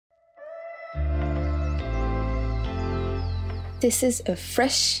This is a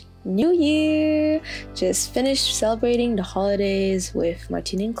fresh new year. Just finished celebrating the holidays with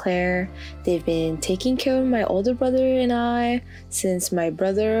Martine and Claire. They've been taking care of my older brother and I since my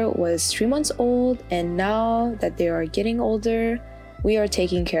brother was 3 months old, and now that they are getting older, we are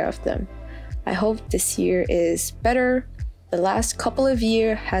taking care of them. I hope this year is better. The last couple of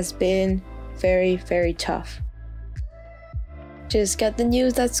years has been very, very tough. Just got the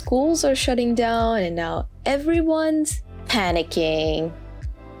news that schools are shutting down and now everyone's panicking.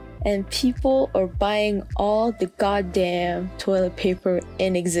 And people are buying all the goddamn toilet paper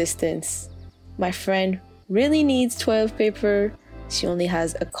in existence. My friend really needs toilet paper. She only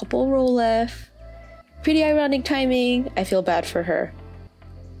has a couple roll left. Pretty ironic timing. I feel bad for her.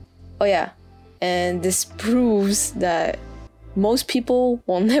 Oh yeah, and this proves that most people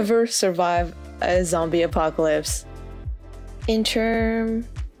will never survive a zombie apocalypse. Intern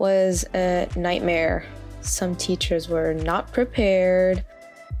was a nightmare. Some teachers were not prepared.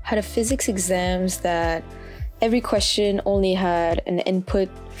 Had a physics exams that every question only had an input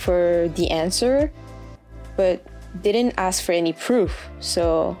for the answer, but they didn't ask for any proof.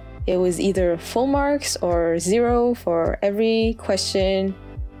 So it was either full marks or 0 for every question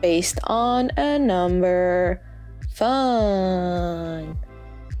based on a number. Fun!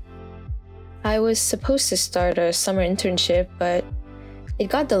 I was supposed to start a summer internship, but it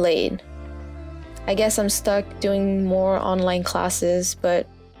got delayed. I guess I'm stuck doing more online classes, but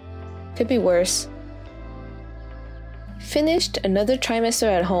could be worse. Finished another trimester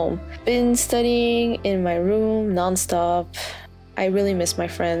at home. Been studying in my room nonstop. I really miss my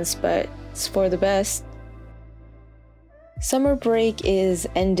friends, but it's for the best. Summer break is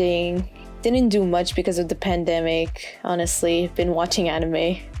ending. Didn't do much because of the pandemic, honestly. Been watching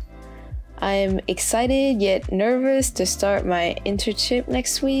anime. I'm excited yet nervous to start my internship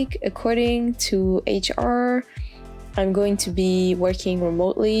next week. According to HR, I'm going to be working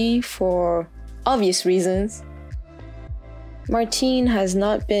remotely for obvious reasons. Martine has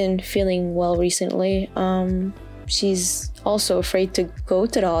not been feeling well recently. She's also afraid to go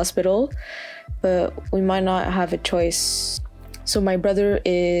to the hospital, but we might not have a choice. So my brother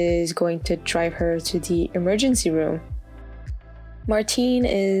is going to drive her to the emergency room. Martine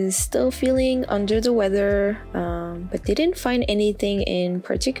is still feeling under the weather, but they didn't find anything in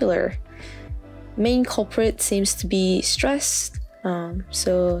particular. Main culprit seems to be stress,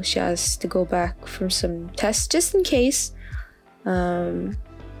 so she has to go back for some tests just in case.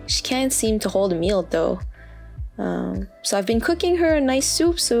 She can't seem to hold a meal though. So I've been cooking her a nice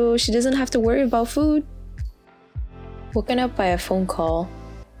soup so she doesn't have to worry about food. Woken up by a phone call.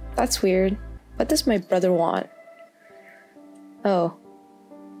 That's weird. What does my brother want? Oh,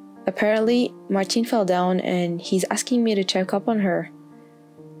 apparently Martine fell down and he's asking me to check up on her.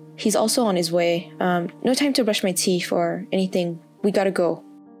 He's also on his way. No time to brush my teeth or anything. We gotta go.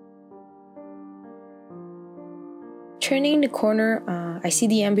 Turning the corner, I see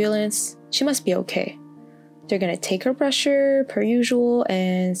the ambulance. She must be okay. They're gonna take her pressure per usual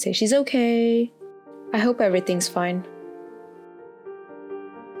and say she's okay. I hope everything's fine.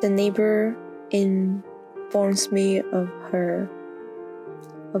 The neighbor informs me of her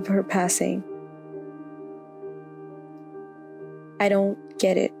passing. I don't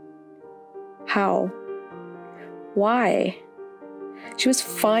get it. How? Why? She was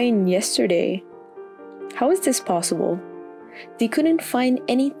fine yesterday. How is this possible? They couldn't find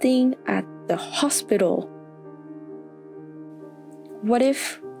anything at the hospital. What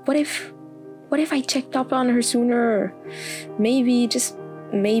if I checked up on her sooner? Maybe, just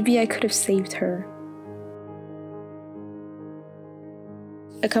maybe I could have saved her.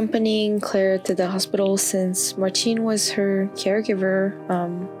 Accompanying Claire to the hospital since Martine was her caregiver,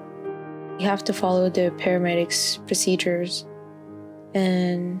 we have to follow the paramedics' procedures.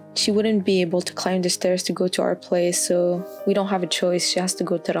 And she wouldn't be able to climb the stairs to go to our place, so we don't have a choice. She has to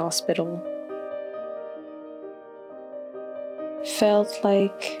go to the hospital. Felt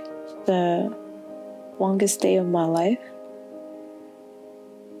like the longest day of my life.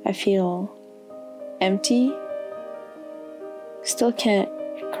 I feel empty. Still can't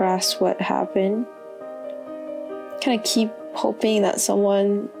grasp what happened. Kind of keep hoping that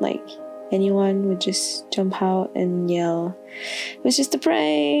someone, like anyone, would just jump out and yell, "It was just a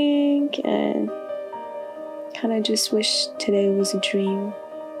prank!" And kind of just wish today was a dream.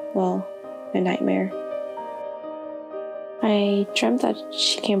 Well, a nightmare. I dreamt that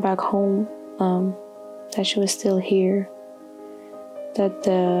she came back home, that she was still here, that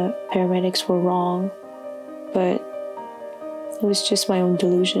the paramedics were wrong, but it was just my own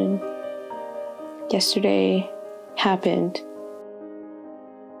delusion. Yesterday happened.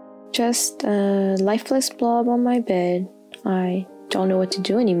 Just a lifeless blob on my bed, I don't know what to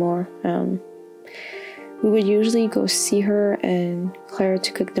do anymore. We would usually go see her and Claire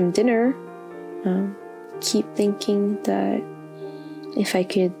to cook them dinner. Keep thinking that if I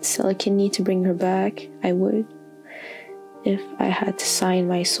could sell a kidney to bring her back, I would. If I had to sign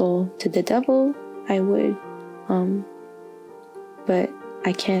my soul to the devil, I would. But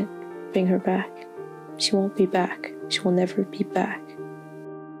I can't bring her back. She won't be back. She will never be back.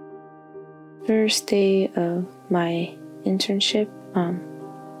 First day of my internship,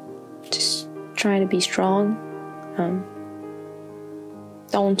 just trying to be strong.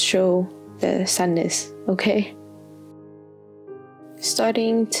 Don't show the sadness, okay?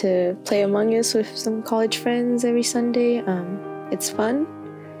 Starting to play Among Us with some college friends every Sunday. It's fun.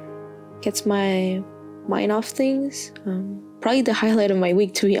 Gets my mind off things. Probably the highlight of my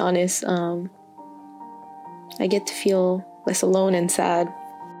week, to be honest. I get to feel less alone and sad.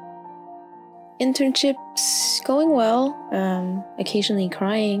 Internships going well. Occasionally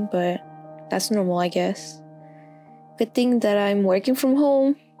crying, but that's normal, I guess. Good thing that I'm working from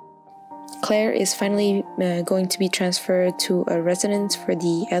home. Claire is finally going to be transferred to a residence for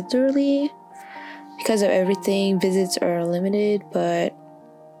the elderly. Because of everything, visits are limited, but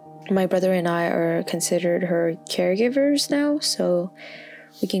my brother and I are considered her caregivers now, so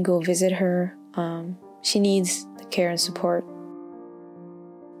we can go visit her. She needs the care and support.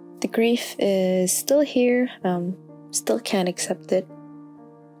 The grief is still here, still can't accept it.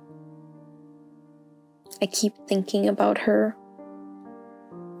 I keep thinking about her.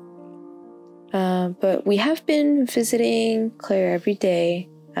 But we have been visiting Claire every day.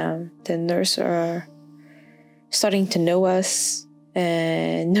 The nurse are starting to know us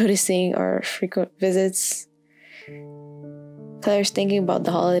and noticing our frequent visits. Claire's thinking about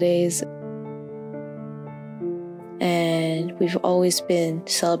the holidays. And we've always been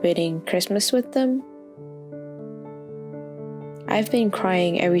celebrating Christmas with them. I've been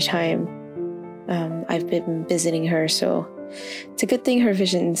crying every time I've been visiting her, so it's a good thing her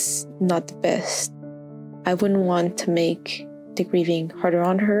vision's not the best. I wouldn't want to make the grieving harder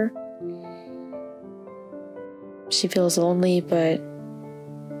on her. She feels lonely, but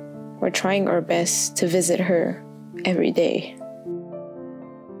we're trying our best to visit her every day.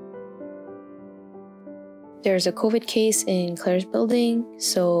 There's a COVID case in Claire's building,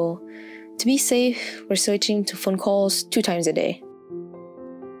 so to be safe, we're switching to phone calls 2 times a day.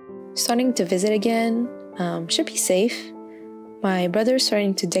 Starting to visit again, should be safe. My brother's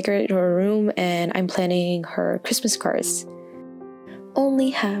starting to decorate her room and I'm planning her Christmas cards.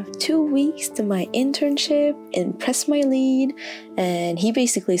 Only have 2 weeks to my internship and press my lead, and he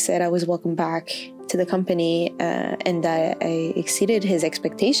basically said I was welcome back to the company and that I exceeded his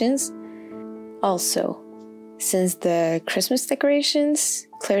expectations. Also, since the Christmas decorations,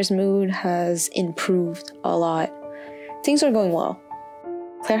 Claire's mood has improved a lot. Things are going well.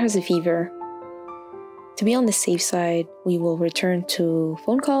 Claire has a fever. To be on the safe side, we will return to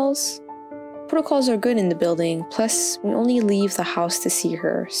phone calls. Protocols are good in the building, plus we only leave the house to see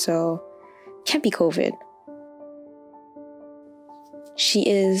her, so can't be COVID. She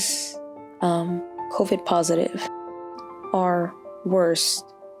is COVID positive. Our worst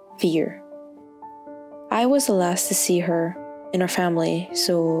fear. I was the last to see her in our family,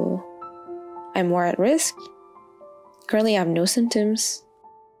 so I'm more at risk. Currently I have no symptoms,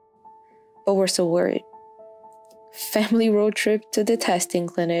 but we're still worried. Family road trip to the testing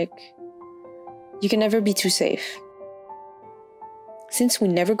clinic. You can never be too safe. Since we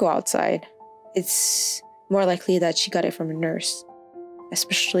never go outside, it's more likely that she got it from a nurse,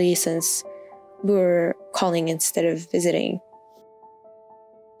 especially since we were calling instead of visiting.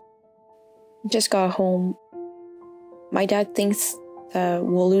 Just got home. My dad thinks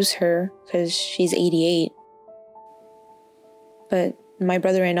we'll lose her because she's 88. But my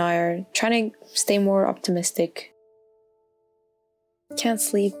brother and I are trying to stay more optimistic. Can't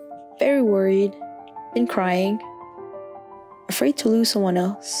sleep, very worried, been crying, afraid to lose someone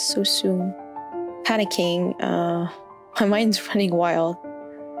else so soon. Panicking, my mind's running wild.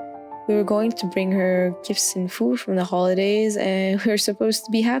 We were going to bring her gifts and food from the holidays and we were supposed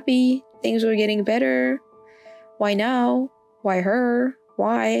to be happy. Things were getting better. Why now? Why her?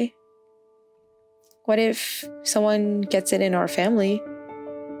 Why? What if someone gets it in our family?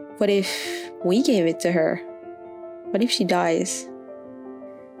 What if we gave it to her? What if she dies?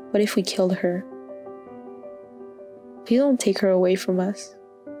 What if we killed her? Please don't take her away from us.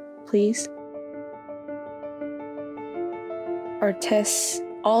 Please. Our tests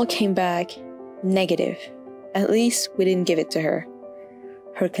all came back negative. At least we didn't give it to her.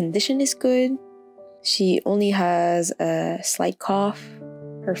 Her condition is good. She only has a slight cough.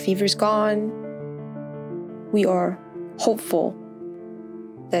 Her fever's gone. We are hopeful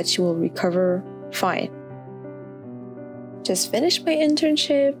that she will recover fine. Just finished my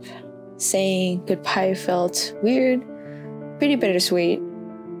internship. Saying goodbye felt weird, pretty bittersweet.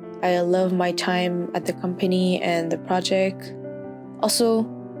 I love my time at the company and the project. Also,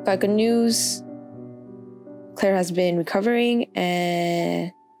 got good news. Claire has been recovering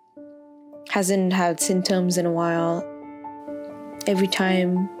and hasn't had symptoms in a while. Every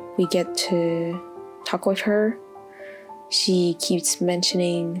time we get to talk with her, she keeps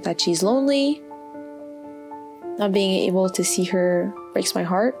mentioning that she's lonely. Not being able to see her breaks my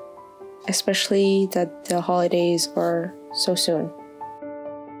heart, especially that the holidays are so soon.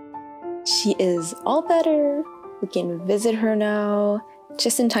 She is all better. We can visit her now,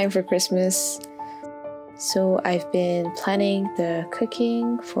 just in time for Christmas. So I've been planning the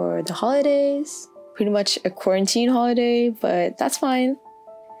cooking for the holidays. Pretty much a quarantine holiday, but that's fine.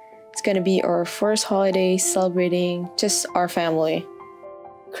 It's gonna be our first holiday celebrating just our family.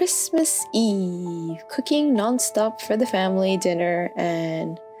 Christmas Eve, cooking non-stop for the family dinner,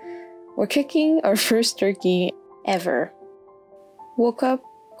 and we're cooking our first turkey ever. Woke up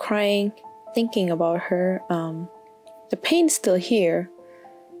crying, thinking about her. The pain's still here,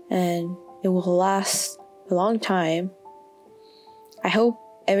 and it will last a long time. I hope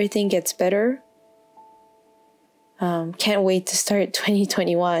everything gets better. Can't wait to start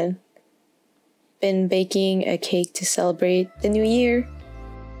 2021. Been baking a cake to celebrate the new year.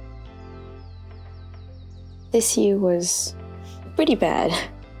 This year was pretty bad.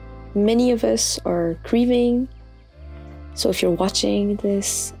 Many of us are grieving. So if you're watching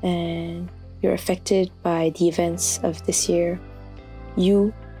this and you're affected by the events of this year,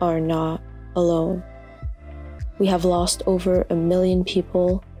 you are not alone. We have lost over 1 million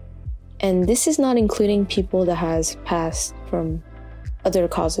people, and this is not including people that has passed from other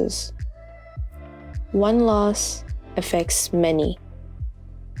causes. One loss affects many.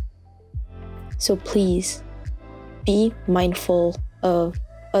 So please be mindful of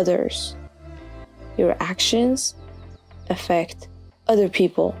others. Your actions affect other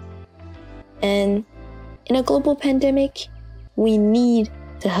people. And in a global pandemic, we need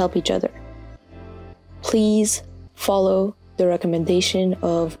to help each other. Please follow the recommendation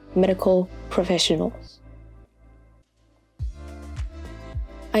of medical professionals.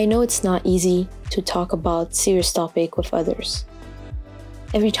 I know it's not easy to talk about serious topic with others.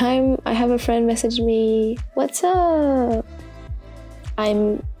 Every time I have a friend message me, "What's up?"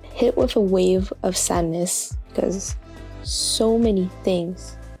 I'm hit with a wave of sadness because so many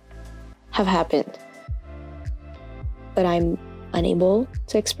things have happened. But I'm unable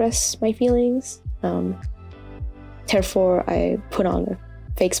to express my feelings. Therefore, I put on a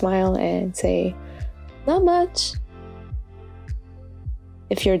fake smile and say, "Not much."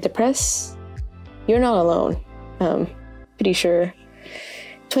 If you're depressed, you're not alone. Pretty sure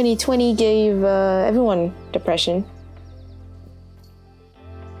 2020 gave everyone depression.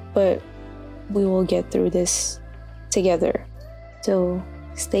 But we will get through this together. So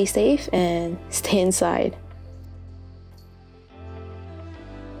stay safe and stay inside.